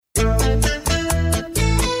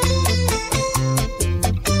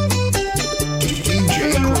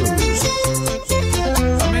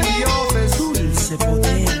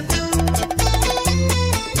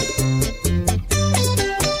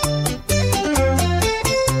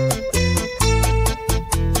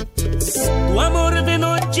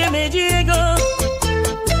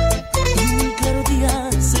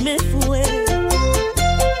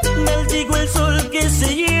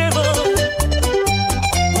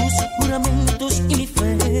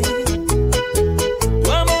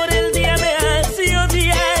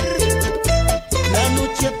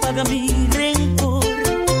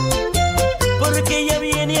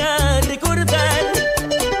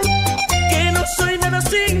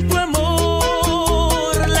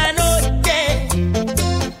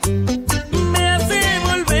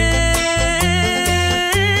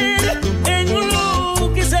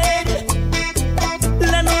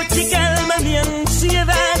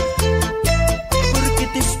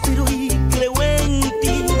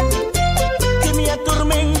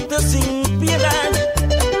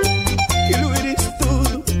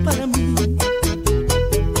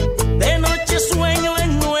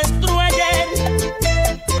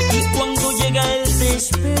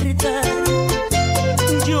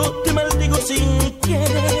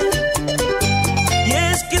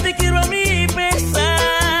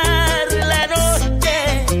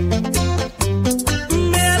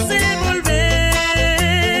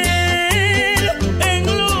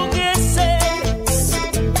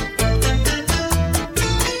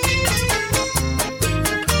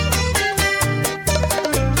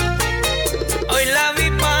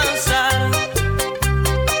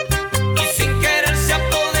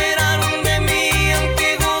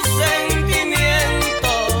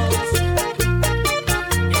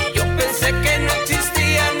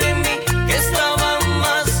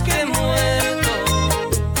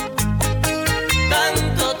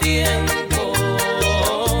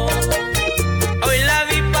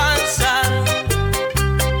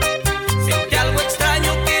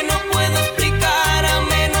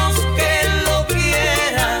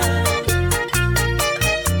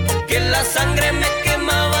la sangre me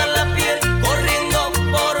quemaba la piel corriendo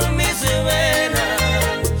por mis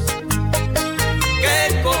venas.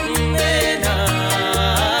 ¡Qué condena!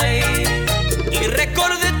 Ay, y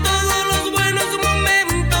recordé todos los buenos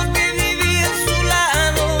momentos que viví a su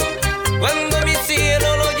lado, cuando mi cielo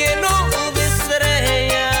lo llenó de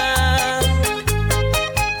estrellas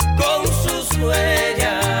con sus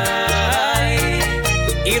huellas. Ay,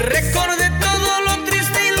 y recordé todo lo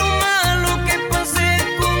triste y lo malo que pasé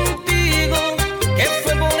contigo, que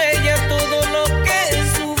fue por ella todo lo que he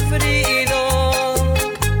sufrido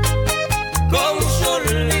con su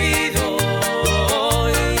olvido.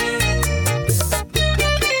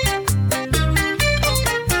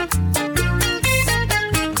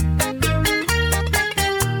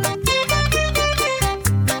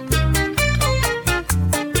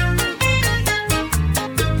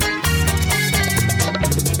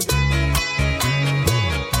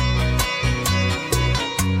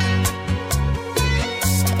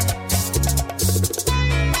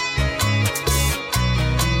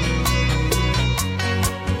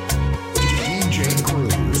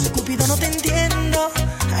 Cupido, no te entiendo,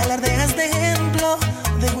 alardeas de ejemplo,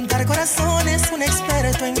 de juntar corazones, un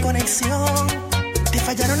experto en conexión. Te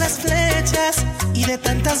fallaron las flechas y de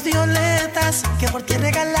tantas violetas que por ti he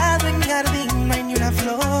regalado en mi jardín no hay ni una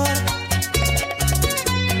flor.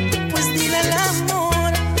 Pues dile al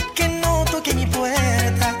amor que no toque mi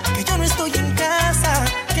puerta, que yo no estoy en casa,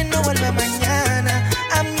 que no vuelva mañana.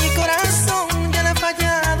 A mi corazón ya le ha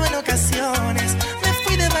fallado en ocasiones, me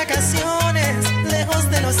fui de vacaciones lejos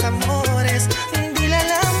de los amores. Dile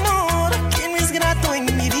al amor que no es grato en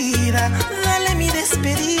mi vida, dale mi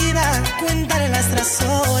despedida, cuéntale las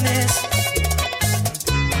razones.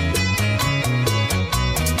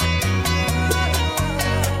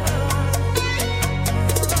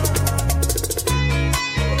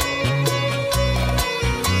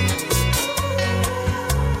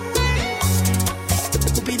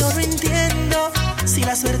 Cupido, no entiendo si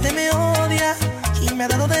la suerte me odia y me ha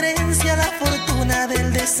dado de herencia la fortuna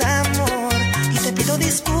del desamor. Y te pido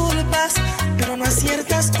disculpas, pero no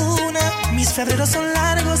aciertas una. Mis febreros son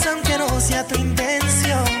largos aunque no sea tu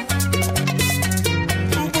intención.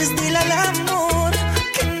 Pues dile al amor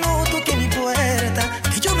que no toque mi puerta,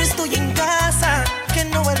 que yo no estoy en casa, que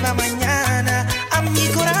no vuelva mañana. A mi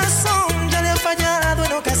corazón ya le ha fallado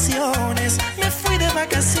en ocasiones, me fui de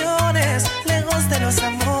vacaciones lejos de los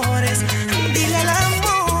amores. Dile al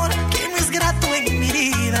amor que no es grato en mi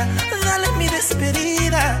vida, dale mi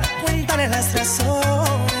despedida, cuéntale las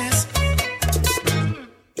razones.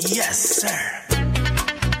 Yes, sir.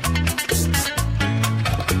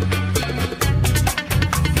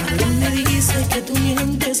 Alguien me dice que tú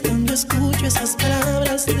mientes cuando escucho esas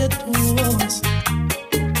palabras de tu voz.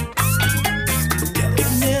 ¿Que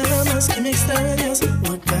aún me amas, que me extrañas,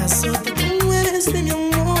 o acaso te mueres de mi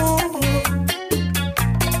amor?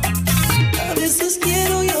 A veces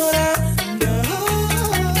quiero llorar,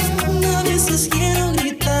 a veces quiero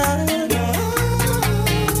gritar,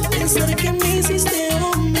 pensar que me hiciste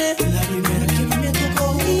hombre, la primera que me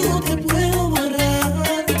tocó y no te puedo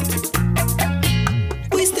borrar.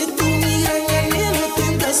 Fuiste tú mi gran anhelo,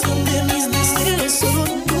 tentación de mis deseos,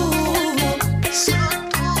 solo tú.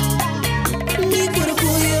 Mi cuerpo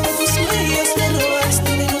lleva tus huellas, me robaste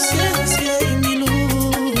mi inocencia y mi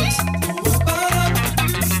luz.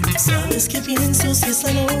 ¿Sabes qué pienso si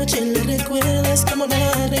esa noche la recuerdas como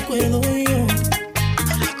la recuerdo yo?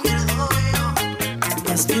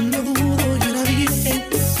 Más bien no dudo, yo era virgen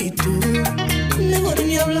y tú, mejor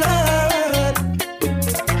ni hablar.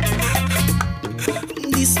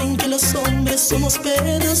 Dicen que los hombres somos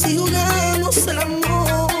perros y jugamos al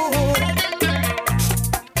amor,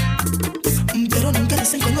 pero nunca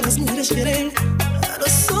dicen cuando las mujeres quieren a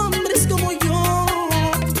los hombres como yo.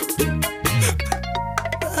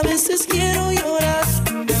 A veces quiero llorar,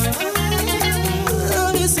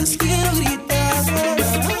 a veces quiero gritar,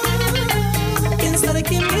 pensar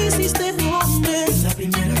que me hiciste hombre, la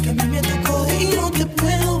primera que a mí me tocó y no te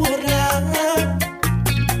puedo borrar.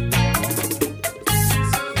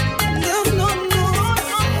 No, no, no, no,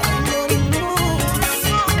 no, no.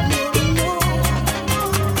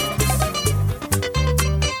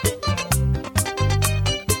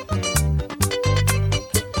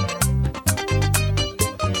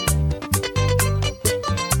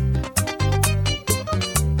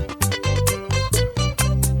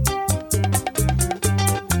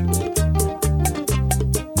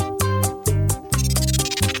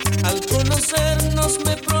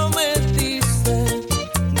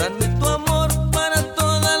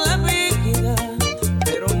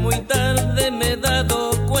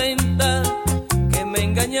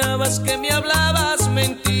 Que me hablabas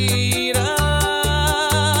mentiras.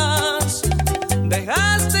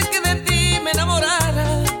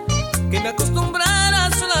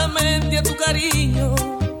 cariño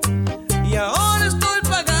y ahora estoy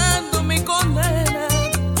pagando mi condena.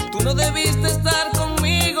 Tú no debiste estar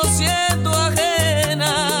conmigo siendo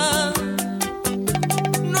ajena.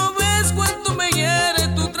 ¿No ves cuánto me hiere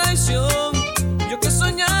tu traición? Yo que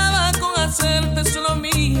soñaba con hacerte solo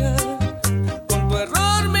mía. Con tu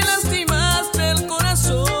error me lastimaste el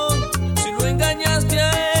corazón. Si lo engañaste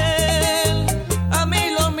a él, a mí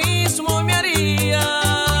lo mismo me haría.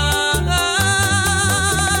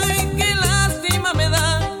 Ay, qué lástima me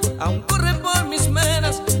da, aún corre por mis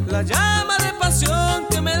venas la llama de pasión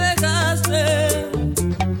que me dejaste.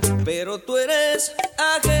 Pero tú eres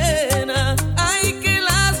ajena. Ay, qué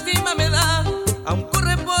lástima me da, aún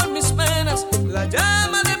corre por mis venas la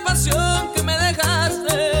llama de pasión que me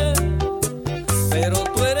dejaste. Pero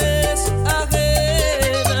tú eres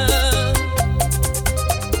ajena.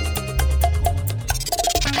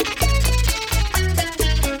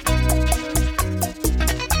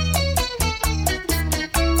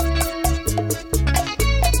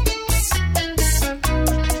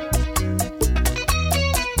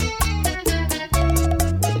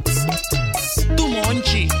 Tu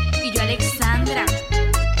Monchi. Y yo, Alexandra.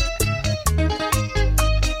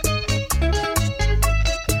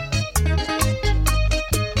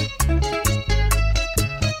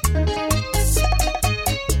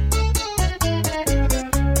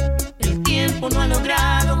 El tiempo no ha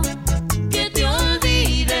logrado que te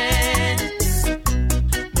olvides,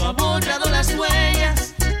 no ha borrado las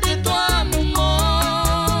huellas de tu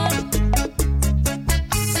amor.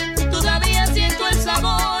 Todavía siento el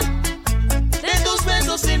sabor de tus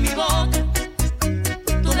besos en mi boca,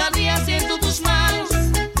 todavía siento tus manos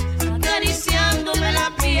acariciándome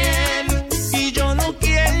la piel. Y yo no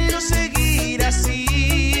quiero seguir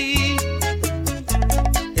así,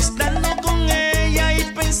 estando con ella y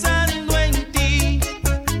pensando en ti.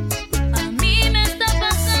 A mí me está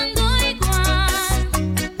pasando igual,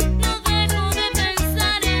 no dejo de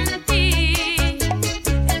pensar en ti.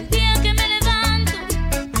 El día que me levanto,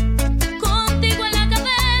 contigo en la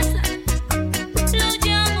cabeza, lo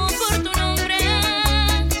llamo por tu nombre.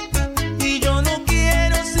 Y yo no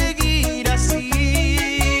quiero seguir así,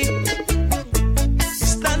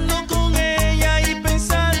 estando con ella y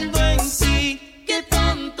pensando en ti. Qué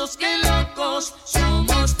tontos, qué locos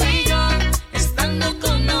somos tú y yo, estando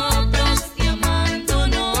con otros y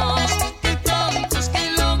amándonos. Qué tontos,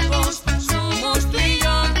 qué locos somos tú y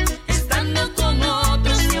yo, estando con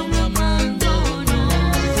otros y aún amándonos.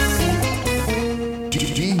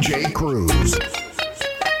 DJ Cruz.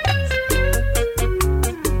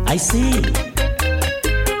 ¡Ay, sí!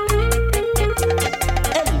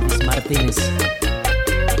 Elvis Martínez.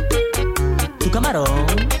 Tu camarón.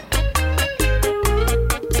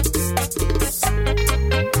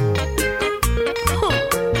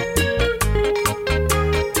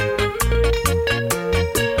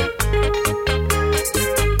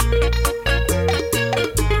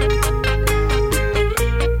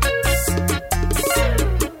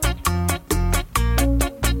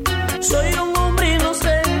 Soy un hombre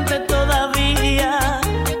inocente todavía.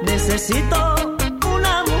 Necesito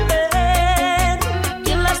una mujer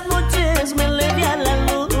que en las noches me leve a la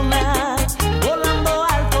luz.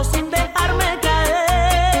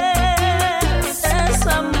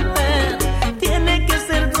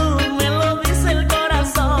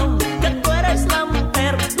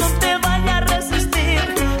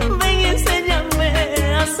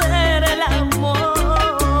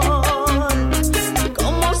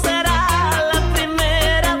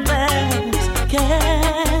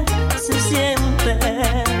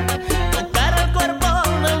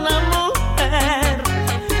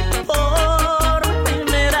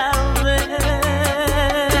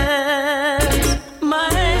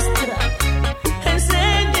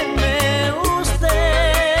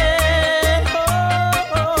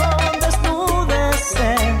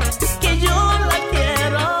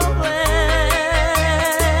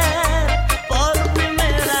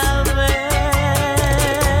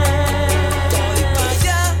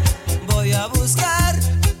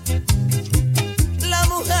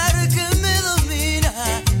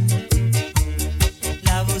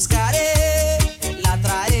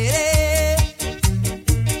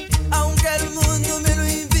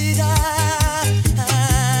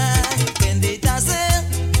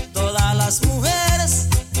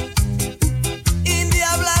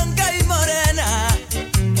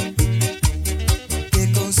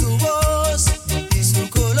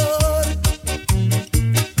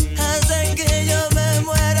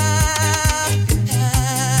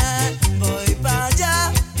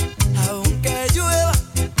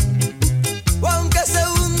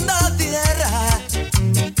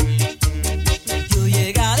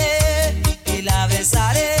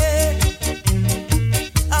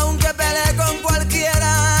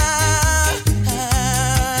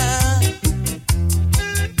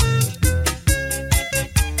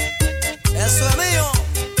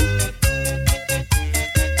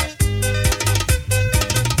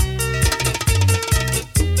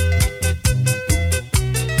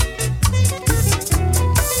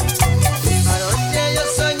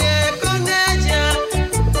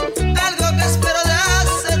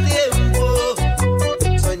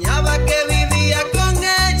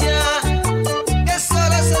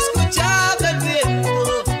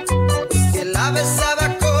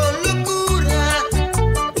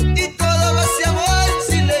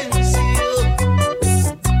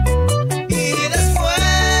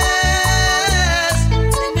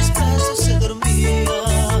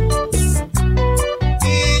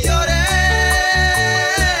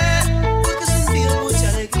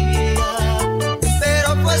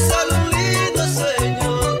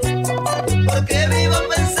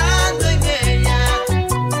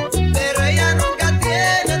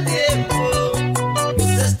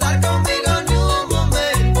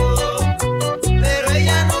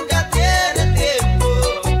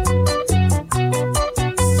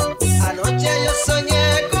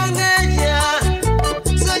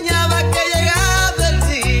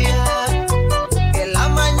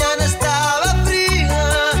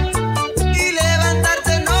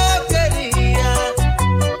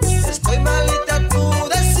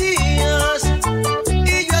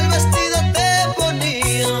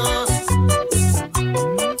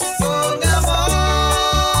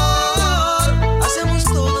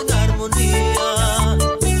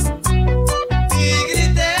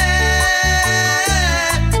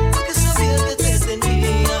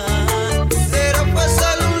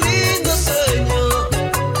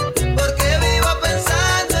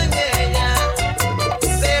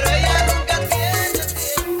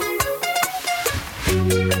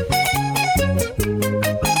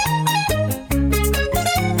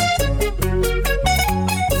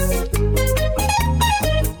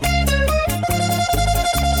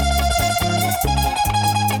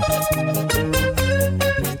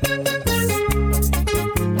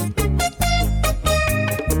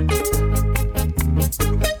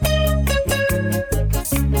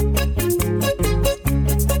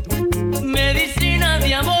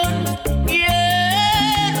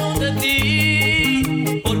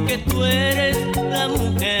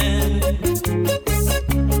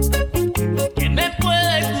 que me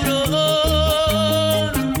puede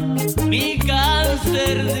curar mi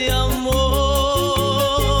cáncer de amor,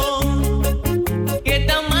 que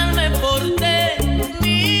tan mal me porté,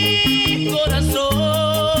 mi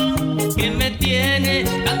corazón, que me tiene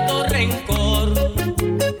tanto rencor.